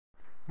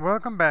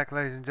Welcome back,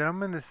 ladies and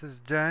gentlemen. This is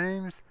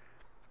James,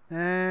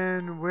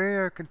 and we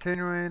are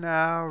continuing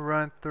our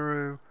run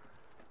through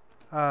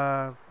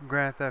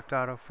Grand Theft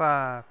Auto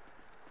 5.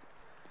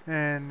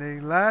 In the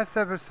last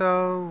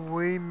episode,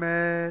 we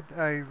met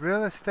a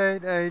real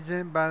estate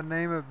agent by the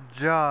name of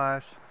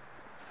Josh,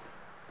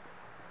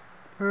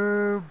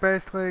 who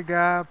basically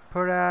got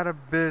put out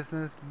of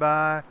business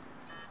by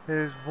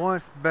his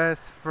once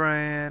best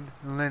friend,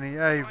 Lenny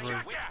Avery.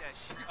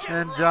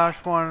 And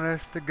Josh wanted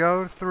us to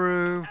go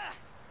through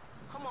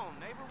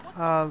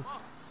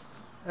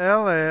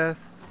LS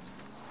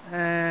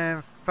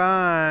and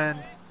find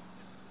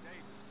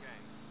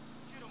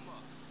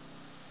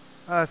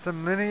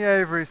some Lenny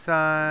Avery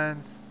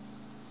signs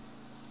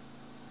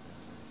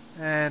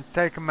and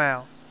take them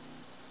out.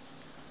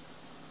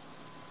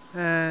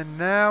 And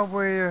now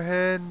we're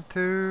heading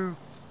to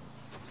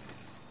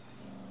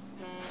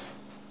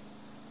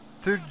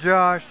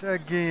Josh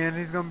again.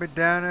 He's gonna be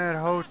down at a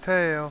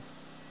hotel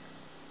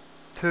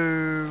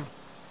to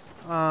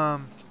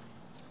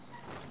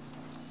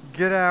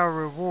get our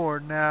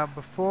reward. Now,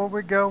 before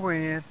we go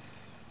in,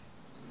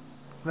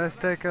 let's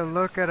take a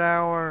look at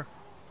our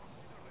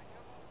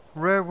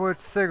Redwood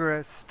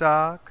cigarette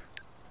stock.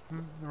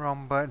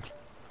 Wrong button.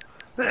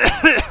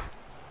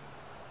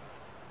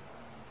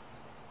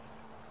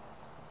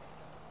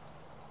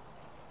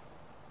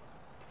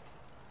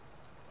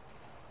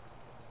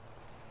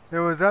 It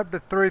was up to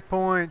 3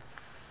 point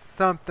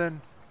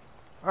something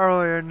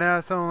earlier. Now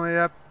it's only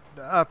up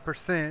a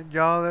percent.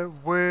 Y'all, it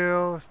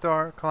will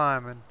start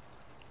climbing.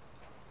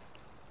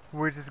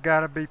 We just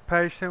gotta be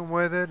patient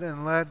with it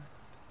and let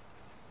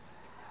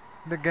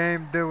the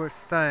game do its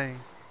thing.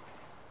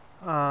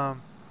 But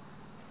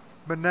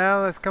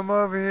now let's come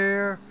over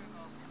here.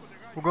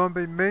 We're gonna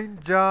be meeting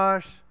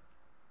Josh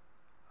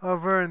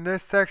over in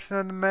this section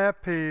of the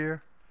map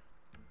here.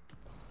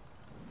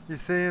 You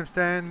see him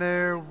standing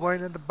there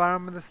waiting at the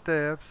bottom of the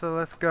steps, so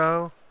let's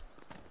go.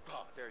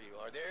 Oh, there you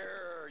are.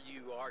 There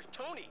you are.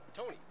 Tony,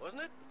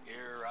 wasn't it?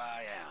 Here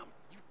I am.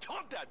 You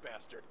topped that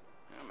bastard.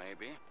 Yeah,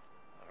 maybe.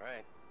 All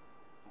right.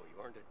 Well,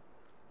 you earned it.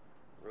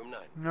 Room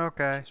 9.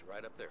 Okay. She's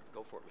right up there.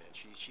 Go for it, man.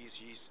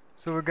 She's.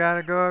 So we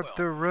gotta go up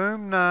to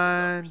room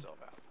 9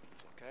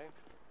 Okay.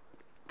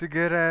 to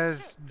get,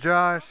 as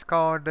Josh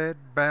called it,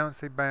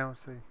 bouncy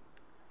bouncy.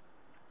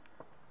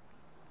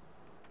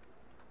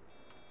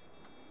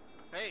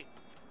 Hey.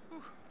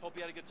 Whew, hope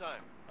you had a good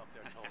time up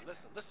there, Tony.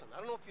 Listen. I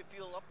don't know if you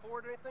feel up for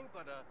it or anything,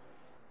 but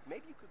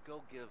maybe you could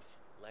go give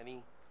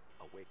Lenny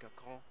a wake-up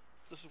call.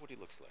 This is what he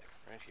looks like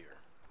right here.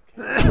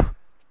 Okay.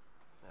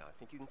 Now, I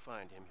think you can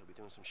find him. He'll be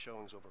doing some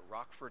showings over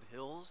Rockford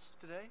Hills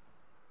today.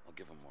 I'll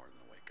give him more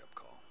than a wake-up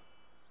call.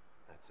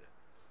 That's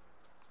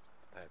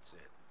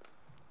it.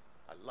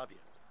 I love you.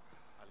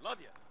 Love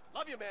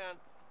you, man.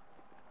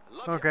 I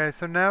love you. Okay,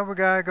 so now we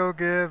gotta go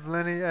give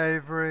Lenny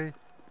Avery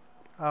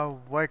a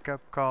wake-up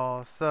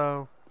call.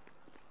 So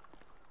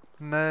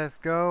let's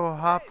go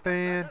hop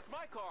in That's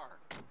my car.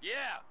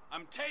 Yeah,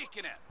 I'm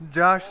taking it.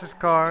 Josh's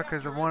car,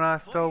 because the one I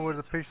stole was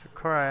a piece of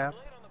crap.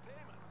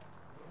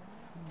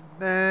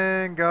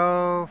 Then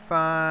go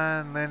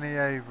find Lenny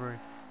Avery.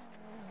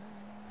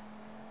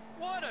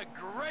 What a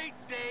great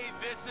day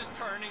this is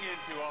turning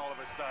into all of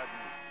a sudden.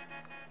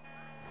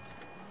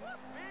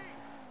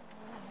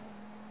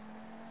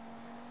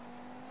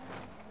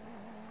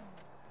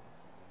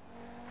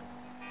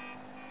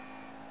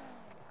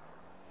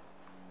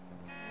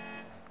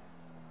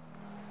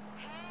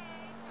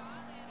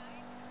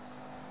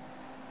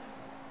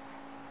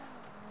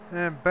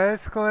 And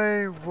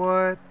basically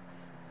what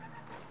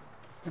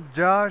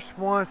Josh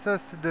wants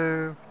us to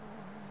do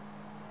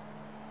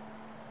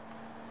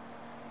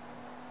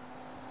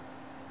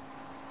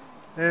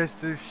is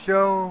to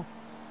show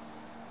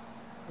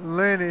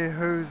Lenny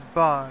who's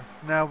boss.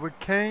 Now we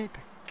can't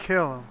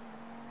kill him.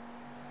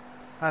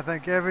 I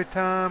think every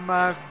time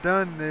I've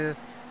done this,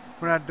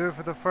 when I do it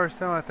for the first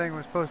time, I think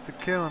we're supposed to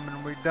kill him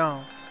and we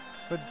don't.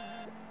 But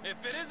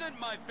If it isn't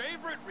my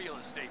favorite real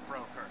estate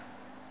broker.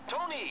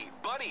 Tony,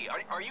 buddy,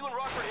 are you in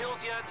Rockford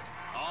Hills yet?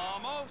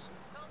 Almost.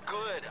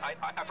 Good.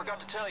 I forgot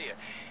to tell you.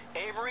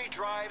 Avery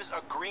drives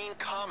a green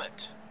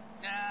Comet.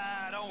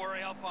 Nah, don't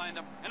worry, I'll find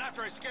him. And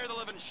after I scare the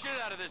living shit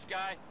out of this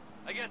guy,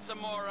 I get some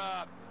more,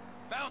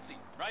 bouncy,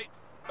 right?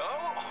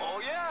 Oh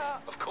yeah,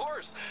 of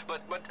course.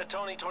 But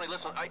Tony,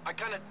 listen, I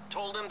kind of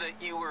told him that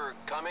you were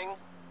coming.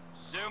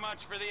 So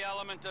much for the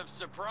element of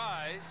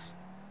surprise.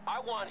 I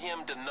want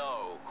him to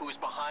know who's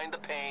behind the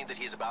pain that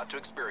he's about to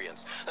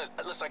experience.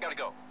 Listen, I gotta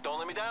go. Don't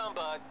let me down,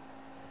 bud.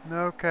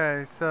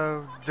 okay,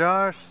 so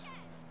Josh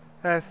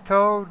has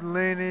told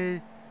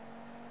Lenny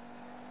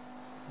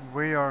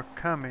we are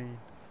coming.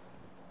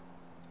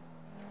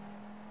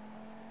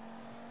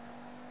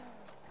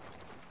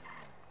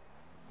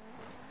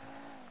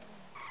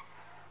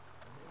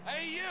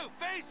 Hey, you,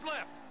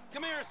 facelift!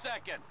 Come here a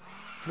second.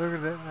 Look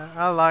at that.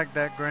 I like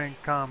that green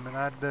Comet.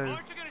 I do.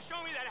 Aren't you gonna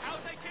show me that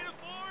house I can't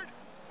afford?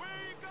 Where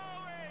are you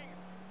going?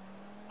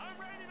 I'm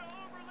ready to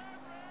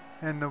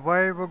overleverage. And the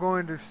way we're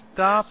going to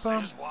stop This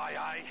them. is why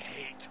I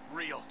hate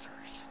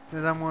realtors.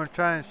 is I'm going to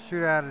try and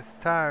shoot out his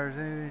tires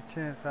any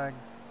chance I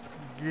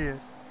get.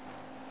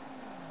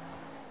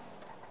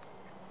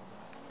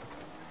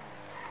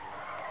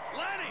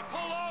 Lenny,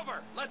 pull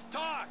over. Let's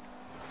talk.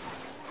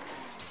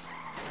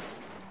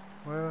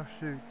 Well,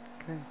 shoot.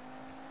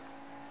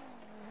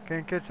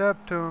 Can't catch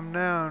up to him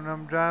now, and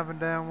I'm driving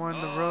down one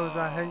of the roads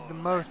I hate the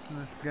most in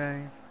this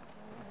game.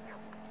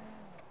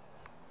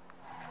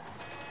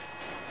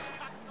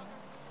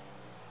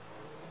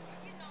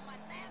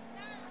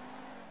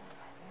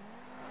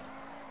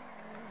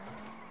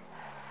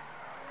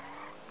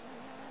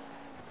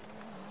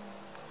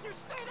 You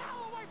stay the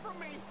hell away from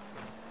me!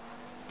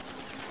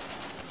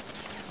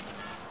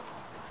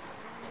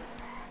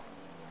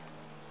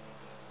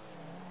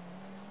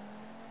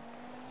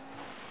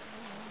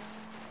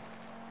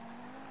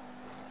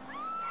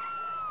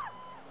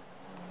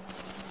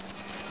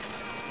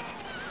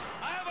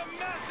 I have a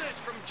message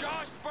from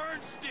Josh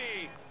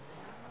Bernstein.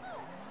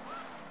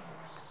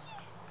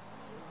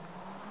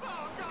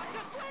 Oh God,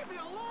 just leave me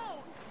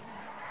alone!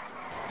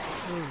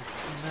 Ooh,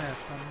 snap,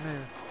 I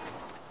missed.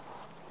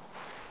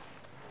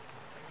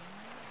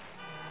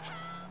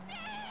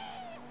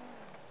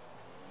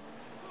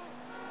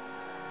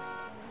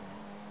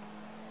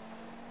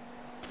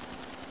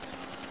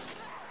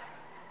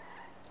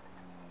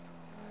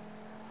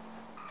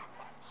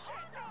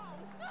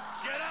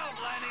 Get out,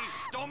 Lenny.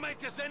 Don't make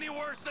this any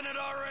worse than it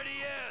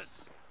already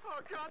is.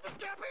 Oh God, this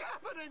can't be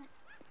happening!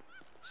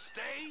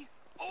 Stay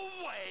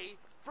away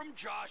from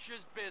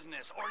Josh's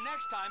business, or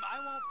next time I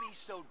won't be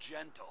so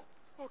gentle.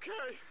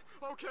 Okay,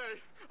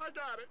 okay, I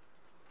got it.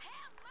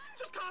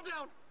 Just calm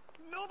down.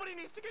 Nobody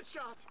needs to get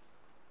shot.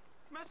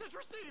 Message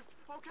received,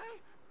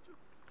 okay?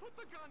 Put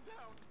the gun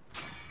down.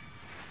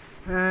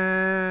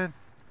 And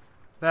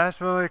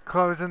that's really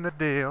closing the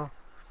deal.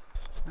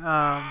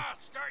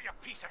 Start, you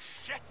piece of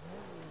shit.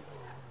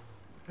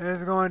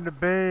 It's going to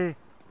be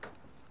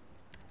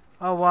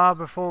a while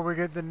before we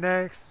get the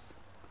next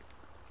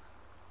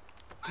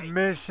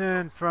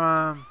mission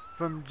from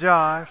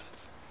Josh.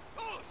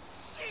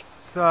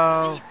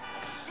 So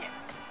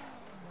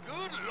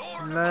Good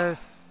Lord.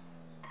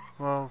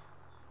 well,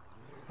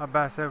 I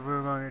about to say we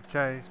were going to get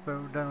chased, but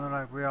it doesn't look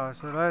like we are.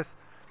 So let's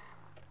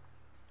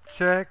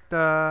check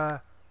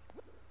how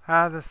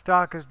the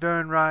stock is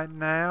doing right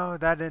now.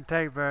 That didn't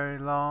take very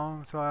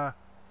long, so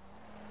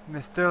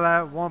it's still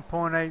at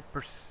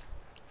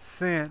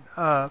 1.8%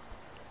 up.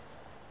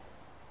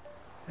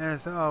 And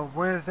it's a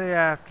Wednesday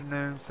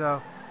afternoon,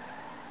 so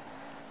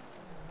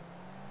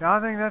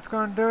y'all think that's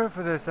going to do it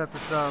for this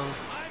episode. I'm making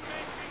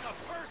a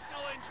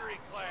personal injury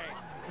claim.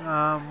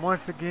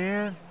 Once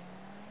again,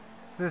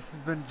 this has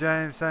been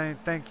James saying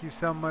thank you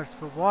so much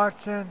for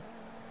watching.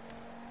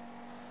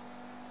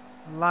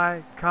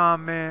 Like,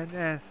 comment,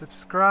 and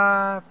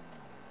subscribe.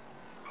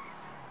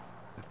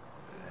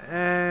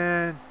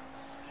 And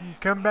you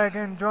come back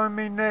and join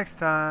me next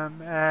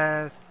time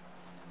as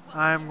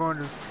I'm going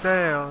to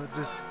sell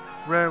this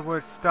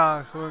redwood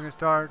stock so we can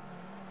start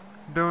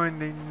doing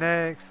the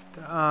next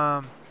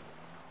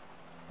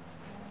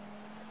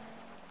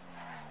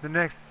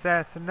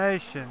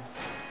assassination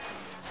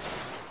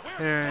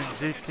here in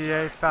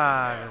GTA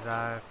 5 as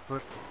I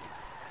flip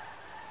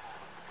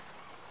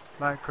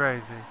like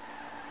crazy.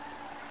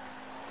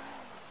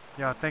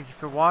 Y'all, thank you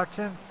for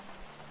watching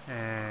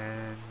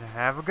and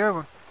have a good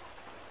one.